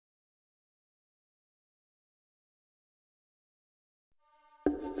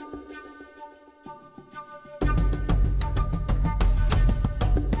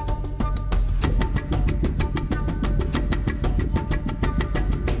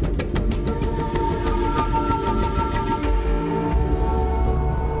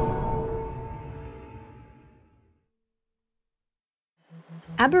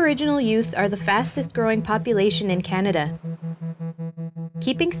Aboriginal youth are the fastest growing population in Canada.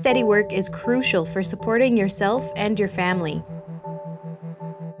 Keeping steady work is crucial for supporting yourself and your family.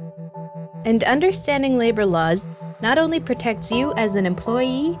 And understanding labor laws not only protects you as an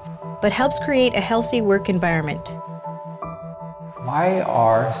employee, but helps create a healthy work environment. Why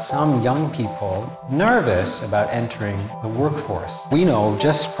are some young people nervous about entering the workforce? We know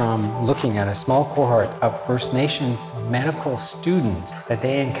just from looking at a small cohort of First Nations medical students that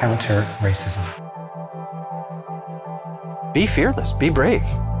they encounter racism. Be fearless, be brave.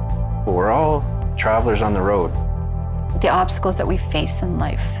 We're all travelers on the road. The obstacles that we face in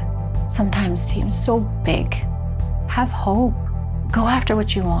life sometimes seem so big. Have hope. Go after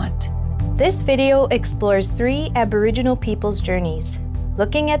what you want. This video explores 3 Aboriginal people's journeys,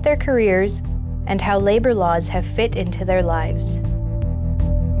 looking at their careers and how labor laws have fit into their lives.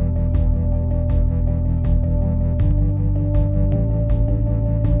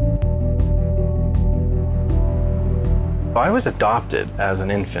 I was adopted as an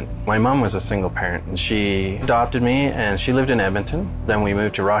infant. My mom was a single parent and she adopted me and she lived in Edmonton. Then we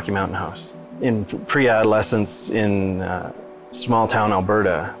moved to Rocky Mountain House. In pre-adolescence in small town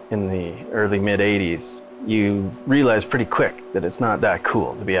Alberta in the early mid-80s, you realize pretty quick that it's not that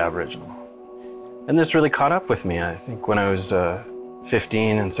cool to be Aboriginal. And this really caught up with me, I think, when I was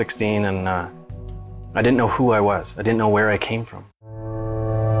 15 and 16 and I didn't know who I was. I didn't know where I came from.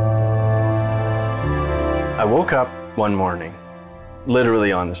 I woke up one morning,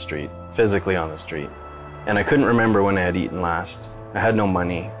 literally on the street, physically on the street, and I couldn't remember when I had eaten last. I had no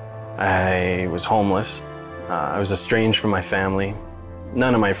money. I was homeless. I was estranged from my family.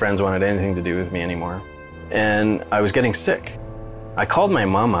 None of my friends wanted anything to do with me anymore. And I was getting sick. I called my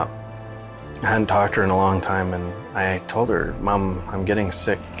mom up. I hadn't talked to her in a long time, and I told her, "Mom, I'm getting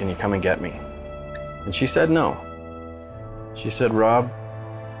sick. Can you come and get me?" And she said no. She said, "Rob,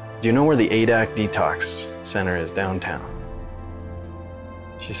 do you know where the ADAC Detox Center is downtown?"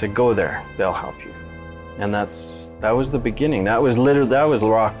 She said, "Go there, they'll help you." And that was the beginning. That was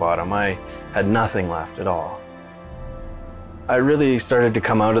rock bottom. I had nothing left at all. I really started to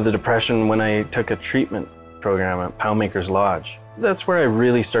come out of the depression when I took a treatment program at Poundmaker's Lodge. That's where I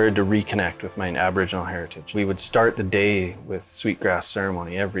really started to reconnect with my Aboriginal heritage. We would start the day with sweetgrass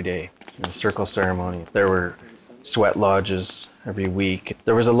ceremony every day, and circle ceremony. There were sweat lodges every week.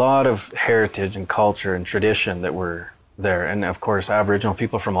 There was a lot of heritage and culture and tradition that were there. And of course, Aboriginal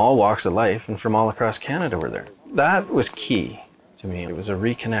people from all walks of life and from all across Canada were there. That was key to me. It was a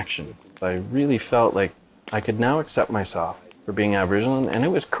reconnection. I really felt like I could now accept myself for being Aboriginal, and it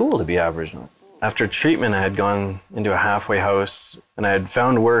was cool to be Aboriginal. After treatment, I had gone into a halfway house and I had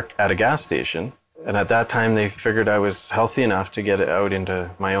found work at a gas station. And at that time, they figured I was healthy enough to get out into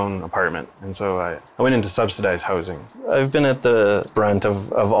my own apartment. And so I went into subsidized housing. I've been at the brunt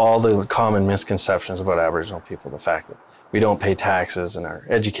of all the common misconceptions about Aboriginal people. The fact that we don't pay taxes and our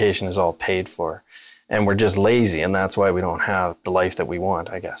education is all paid for. And we're just lazy, and that's why we don't have the life that we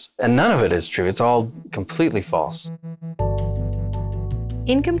want, I guess. And none of it is true. It's all completely false.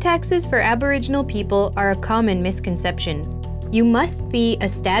 Income taxes for Aboriginal people are a common misconception. You must be a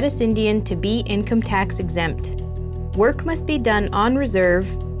status Indian to be income tax exempt. Work must be done on reserve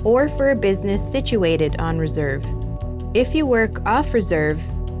or for a business situated on reserve. If you work off reserve,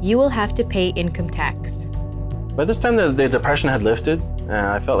 you will have to pay income tax. By this time, the depression had lifted.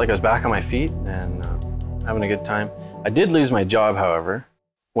 I felt like I was back on my feet and having a good time. I did lose my job, however.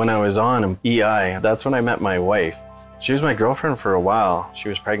 When I was on EI, that's when I met my wife. She was my girlfriend for a while. She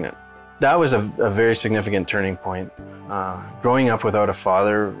was pregnant. That was a very significant turning point. Growing up without a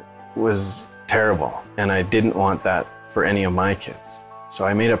father was terrible, and I didn't want that for any of my kids. So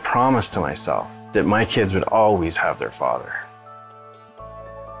I made a promise to myself that my kids would always have their father.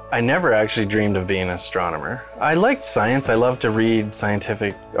 I never actually dreamed of being an astronomer. I liked science. I loved to read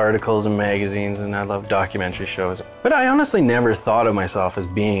scientific articles and magazines, and I loved documentary shows. But I honestly never thought of myself as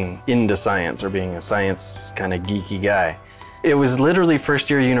being into science or being a science kind of geeky guy. It was literally first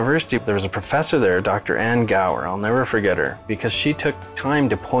year university. There was a professor there, Dr. Ann Gower. I'll never forget her because she took time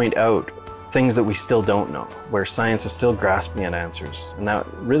to point out things that we still don't know, where science is still grasping at answers. And that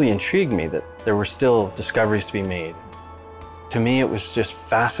really intrigued me that there were still discoveries to be made. To me, it was just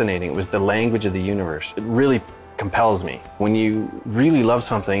fascinating. It was the language of the universe. It really compels me. When you really love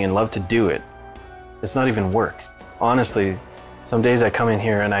something and love to do it, it's not even work. Honestly, Some days I come in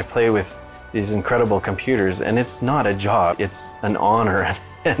here and I play with these incredible computers, and it's not a job, it's an honor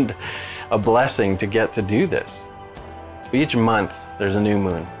and a blessing to get to do this. Each month there's a new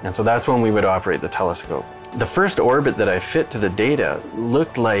moon, and so that's when we would operate the telescope. The first orbit that I fit to the data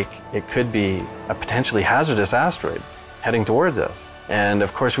looked like it could be a potentially hazardous asteroid heading towards us. And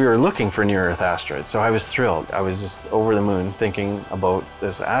of course we were looking for near-Earth asteroids, so I was thrilled. I was just over the moon thinking about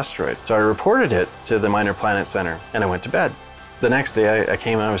this asteroid. So I reported it to the Minor Planet Center and I went to bed. The next day I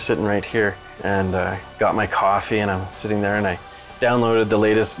came and I was sitting right here and got my coffee, and I'm sitting there and I downloaded the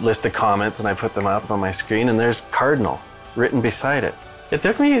latest list of comments and I put them up on my screen, and there's Cardinal written beside it. It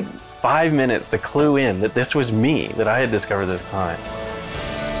took me 5 minutes to clue in that this was me, that I had discovered this comet.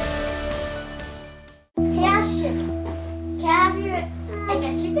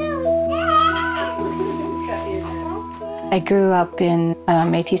 I grew up in a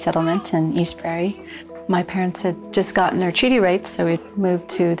Métis settlement in East Prairie. My parents had just gotten their treaty rights, so we moved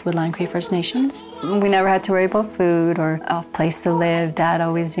to the Woodland Cree First Nations. We never had to worry about food or a place to live. Dad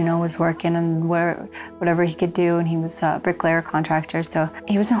always, was working and whatever he could do, and he was a bricklayer contractor, so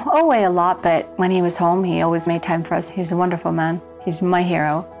he was away a lot, but when he was home, he always made time for us. He's a wonderful man. He's my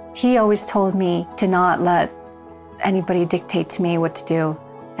hero. He always told me to not let anybody dictate to me what to do,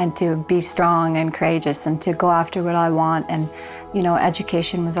 and to be strong and courageous and to go after what I want. And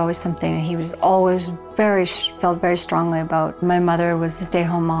education was always something that he was always felt very strongly about. My mother was a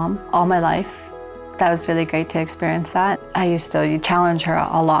stay-at-home mom all my life. That was really great to experience that. I used to challenge her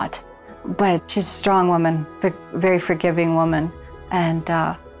a lot, but she's a strong woman, very forgiving woman. And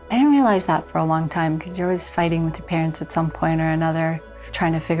I didn't realize that for a long time, because you're always fighting with your parents at some point or another,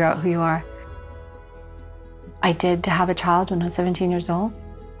 trying to figure out who you are. I did have a child when I was 17 years old.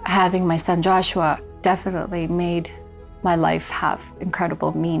 Having my son Joshua definitely made my life have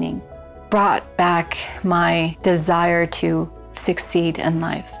incredible meaning. Brought back my desire to succeed in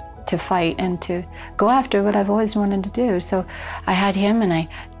life, to fight and to go after what I've always wanted to do. So I had him and I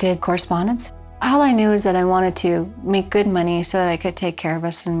did correspondence. All I knew is that I wanted to make good money so that I could take care of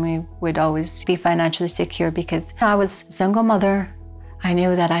us and we would always be financially secure, because I was a single mother. I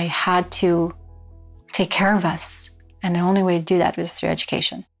knew that I had to take care of us, and the only way to do that was through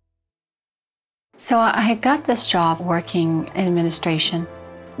education. So I got this job working in administration.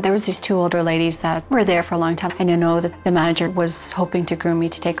 There was these two older ladies that were there for a long time, and I know that the manager was hoping to groom me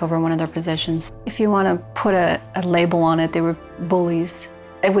to take over one of their positions. If you want to put a label on it, they were bullies.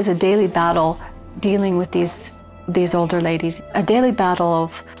 It was a daily battle dealing with these older ladies, a daily battle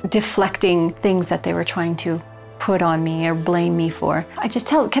of deflecting things that they were trying to put on me or blame me for. I just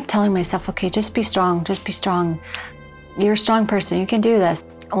kept telling myself, okay, just be strong, just be strong. You're a strong person, you can do this.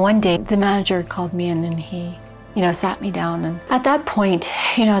 One day, the manager called me in and he, sat me down. And at that point,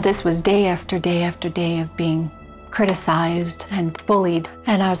 this was day after day after day of being criticized and bullied.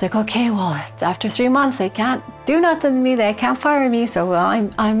 And I was like, okay, well, after 3 months, they can't do nothing to me, they can't fire me, so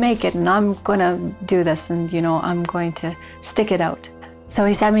I make it and I'm gonna do this and, I'm going to stick it out. So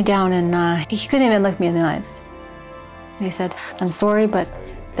he sat me down and he couldn't even look me in the eyes. He said, I'm sorry, but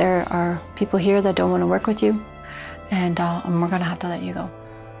there are people here that don't want to work with you, and we're gonna have to let you go.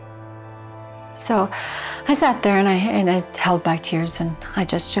 So I sat there and I held back tears and I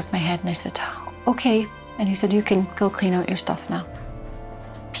just shook my head and I said, okay. And he said, you can go clean out your stuff now.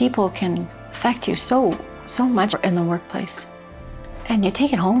 People can affect you so much in the workplace, and you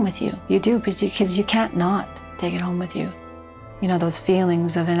take it home with you. You do, because you can't not take it home with you. Those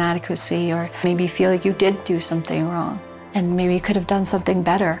feelings of inadequacy, or maybe you feel like you did do something wrong and maybe you could have done something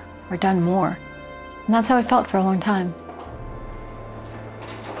better or done more. And that's how I felt for a long time.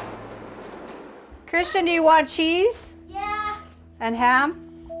 Christian, do you want cheese? Yeah. And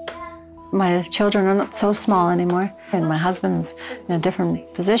ham? Yeah. My children are not so small anymore, and my husband's in a different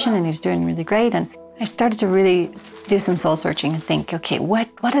position and he's doing really great. And I started to really do some soul searching and think, okay,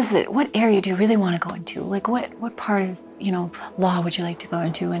 what is it? What area do you really want to go into? Like what part of law would you like to go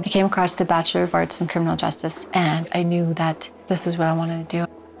into? And I came across the Bachelor of Arts in Criminal Justice, and I knew that this is what I wanted to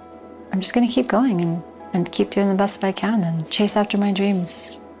do. I'm just going to keep going and keep doing the best that I can and chase after my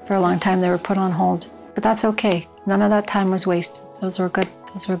dreams. For a long time, they were put on hold, but that's okay. None of that time was wasted. Those were good,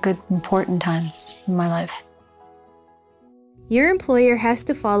 important times in my life. Your employer has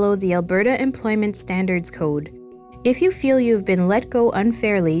to follow the Alberta Employment Standards Code. If you feel you've been let go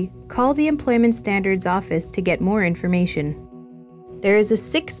unfairly, call the Employment Standards Office to get more information. There is a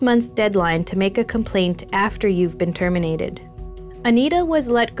 6-month deadline to make a complaint after you've been terminated. Anita was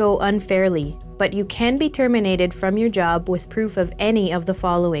let go unfairly, but you can be terminated from your job with proof of any of the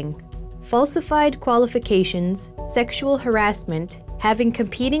following: falsified qualifications, sexual harassment, having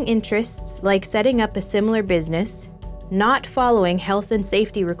competing interests like setting up a similar business, not following health and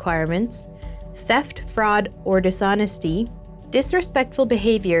safety requirements, theft, fraud, or dishonesty, disrespectful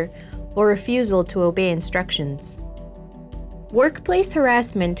behavior, or refusal to obey instructions. Workplace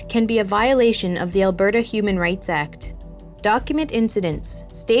harassment can be a violation of the Alberta Human Rights Act. Document incidents,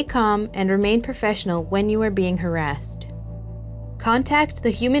 stay calm, and remain professional when you are being harassed. Contact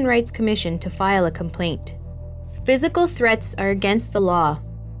the Human Rights Commission to file a complaint. Physical threats are against the law.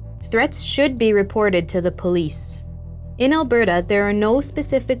 Threats should be reported to the police. In Alberta, there are no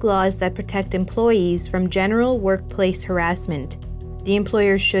specific laws that protect employees from general workplace harassment. The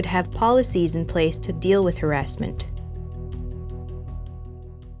employers should have policies in place to deal with harassment.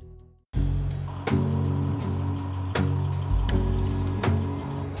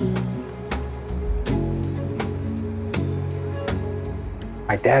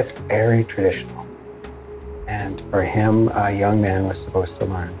 My dad's very traditional. And for him, a young man was supposed to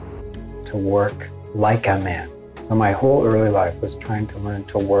learn to work like a man. So my whole early life was trying to learn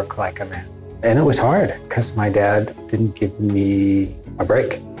to work like a man. And it was hard because my dad didn't give me a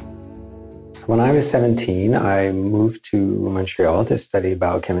break. So when I was 17, I moved to Montreal to study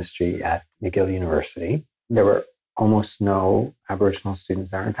biochemistry at McGill University. There were almost no Aboriginal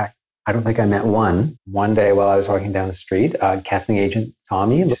students there. In fact, I don't think I met one. One day while I was walking down the street, a casting agent saw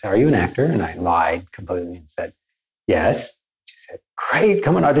me and said, "Are you an actor?" And I lied completely and said, "Yes." She said, "Great,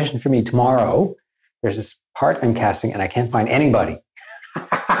 come and audition for me tomorrow. There's this part I'm casting and I can't find anybody."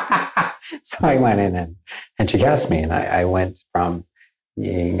 So I went in and she cast me. And I went from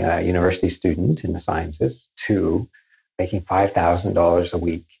being a university student in the sciences to making $5,000 a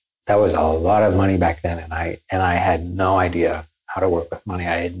week. That was a lot of money back then. And I had no idea how to work with money.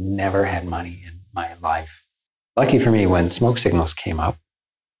 I had never had money in my life. Lucky for me, when Smoke Signals came up,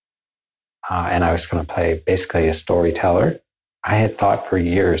 and I was going to play basically a storyteller, I had thought for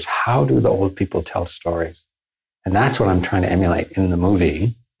years, how do the old people tell stories? And that's what I'm trying to emulate in the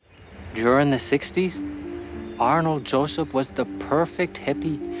movie. During the 60s, Arnold Joseph was the perfect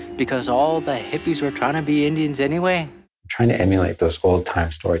hippie because all the hippies were trying to be Indians anyway. I'm trying to emulate those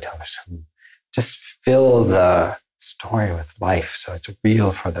old-time storytellers who just fill the story with life so it's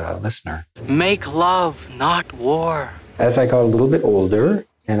real for the listener. Make love, not war. As I got a little bit older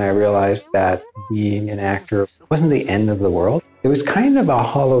and I realized that being an actor wasn't the end of the world, it was kind of a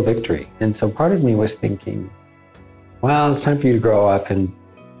hollow victory. And so part of me was thinking, well, it's time for you to grow up and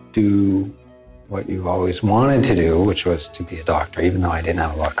do what you've always wanted to do, which was to be a doctor, even though I didn't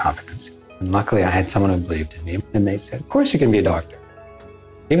have a lot of confidence. And luckily I had someone who believed in me and they said, of course you can be a doctor.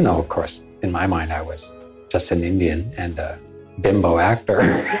 Even though, of course, in my mind, I was just an Indian and a bimbo actor.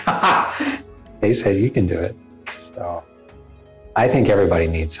 They said, you can do it. So I think everybody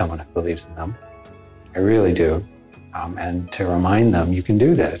needs someone who believes in them. I really do. And to remind them, you can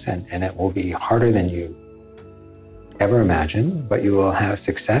do this, and it will be harder than you ever imagined, but you will have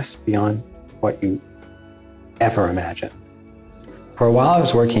success beyond what you ever imagined. For a while, I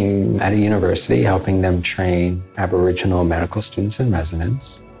was working at a university, helping them train Aboriginal medical students and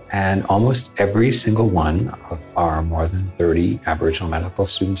residents. And almost every single one of our more than 30 Aboriginal medical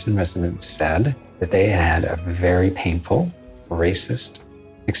students and residents said that they had a very painful, racist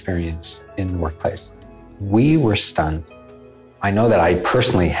experience in the workplace. We were stunned. I know that I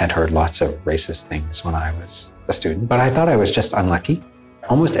personally had heard lots of racist things when I was a student, but I thought I was just unlucky.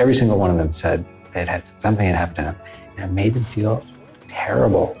 Almost every single one of them said they'd had something had happened to them, and it made them feel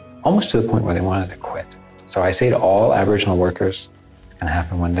terrible, almost to the point where they wanted to quit. So I say to all Aboriginal workers, it's going to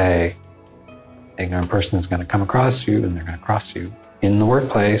happen one day. An ignorant person is going to come across you, and they're going to cross you in the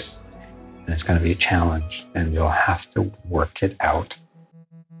workplace, and it's going to be a challenge, and you'll have to work it out.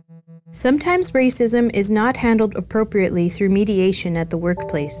 Sometimes racism is not handled appropriately through mediation at the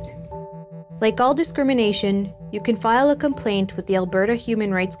workplace. Like all discrimination, you can file a complaint with the Alberta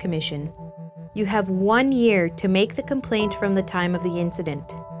Human Rights Commission. You have 1 year to make the complaint from the time of the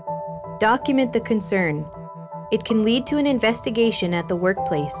incident. Document the concern. It can lead to an investigation at the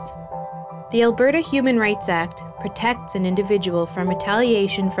workplace. The Alberta Human Rights Act protects an individual from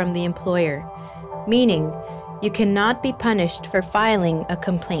retaliation from the employer, meaning you cannot be punished for filing a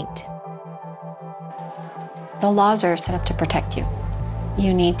complaint. The laws are set up to protect you.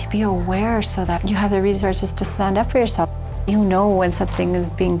 You need to be aware so that you have the resources to stand up for yourself. You know when something is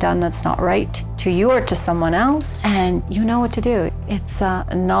being done that's not right to you or to someone else, and you know what to do. It's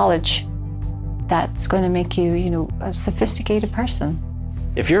knowledge that's going to make you, a sophisticated person.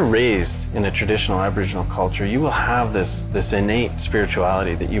 If you're raised in a traditional Aboriginal culture, you will have this innate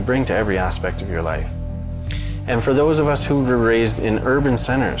spirituality that you bring to every aspect of your life. And for those of us who were raised in urban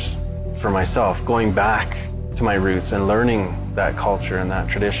centers, for myself, going back to my roots and learning that culture and that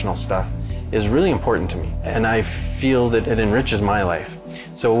traditional stuff, is really important to me, and I feel that it enriches my life.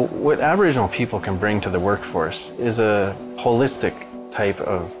 So what Aboriginal people can bring to the workforce is a holistic type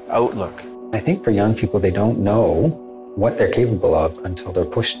of outlook. I think for young people, they don't know what they're capable of until they're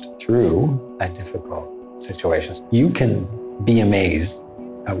pushed through a difficult situations. You can be amazed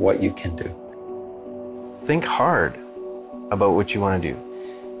at what you can do. Think hard about what you want to do.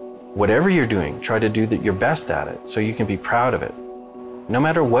 Whatever you're doing, try to do your best at it so you can be proud of it. No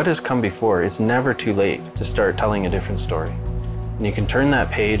matter what has come before, it's never too late to start telling a different story. And you can turn that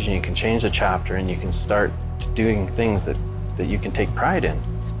page and you can change the chapter and you can start doing things that you can take pride in.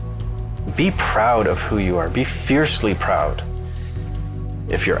 Be proud of who you are. Be fiercely proud.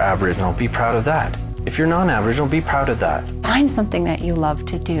 If you're Aboriginal, be proud of that. If you're non-Aboriginal, be proud of that. Find something that you love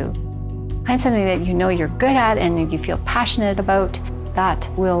to do. Find something that you know you're good at and you feel passionate about. That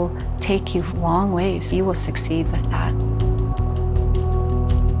will take you long ways. You will succeed with that.